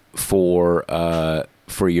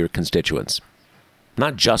constituents.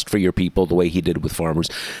 Not just for your people, the way he did with farmers,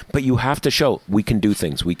 but you have to show we can do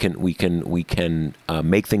things. We can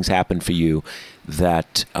make things happen for you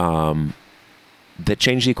that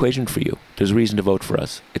change the equation for you. There's a reason to vote for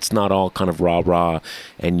us. It's not all kind of rah-rah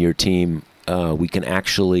and your team. We can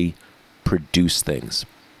actually produce things.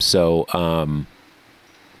 So,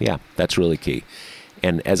 that's really key.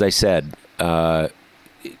 And as I said,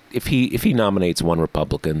 if he nominates one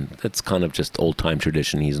Republican, that's kind of just old-time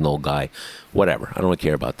tradition. He's an old guy. Whatever. I don't really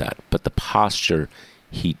care about that. But the posture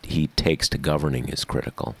he takes to governing is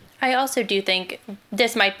critical. I also do think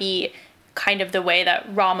this might be kind of the way that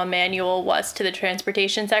Rahm Emanuel was to the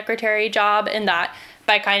transportation secretary job, in that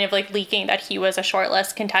by kind of like leaking that he was a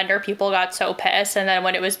shortlist contender, people got so pissed. And then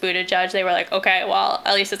when it was Buttigieg, they were like, okay, well,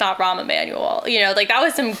 at least it's not Rahm Emanuel. That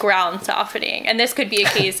was some ground softening. And this could be a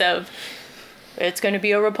case of it's going to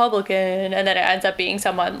be a Republican, and then it ends up being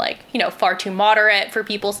someone far too moderate for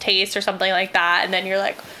people's taste or something like that. And then you're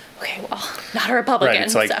like, okay, well, not a Republican.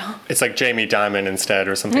 Right, it's like Jamie Dimon instead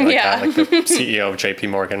or something like that, like the CEO of JP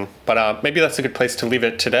Morgan. But maybe that's a good place to leave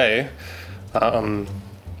it today. Covered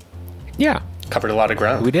a lot of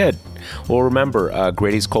ground. We did. Well, remember,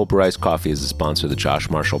 Grady's Cold Brew Iced Coffee is a sponsor of the Josh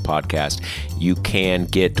Marshall podcast. You can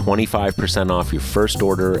get 25% off your first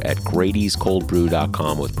order at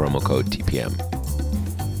Grady'sColdBrew.com with promo code TPM.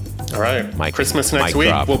 All right. Christmas next week.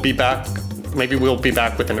 Drop. We'll be back. Maybe we'll be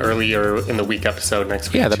back with an earlier in the week episode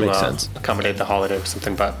next week. Yeah, that makes sense. Accommodate the holiday or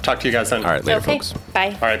something. But talk to you guys then. All right, later, folks.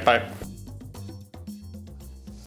 Bye. All right, bye.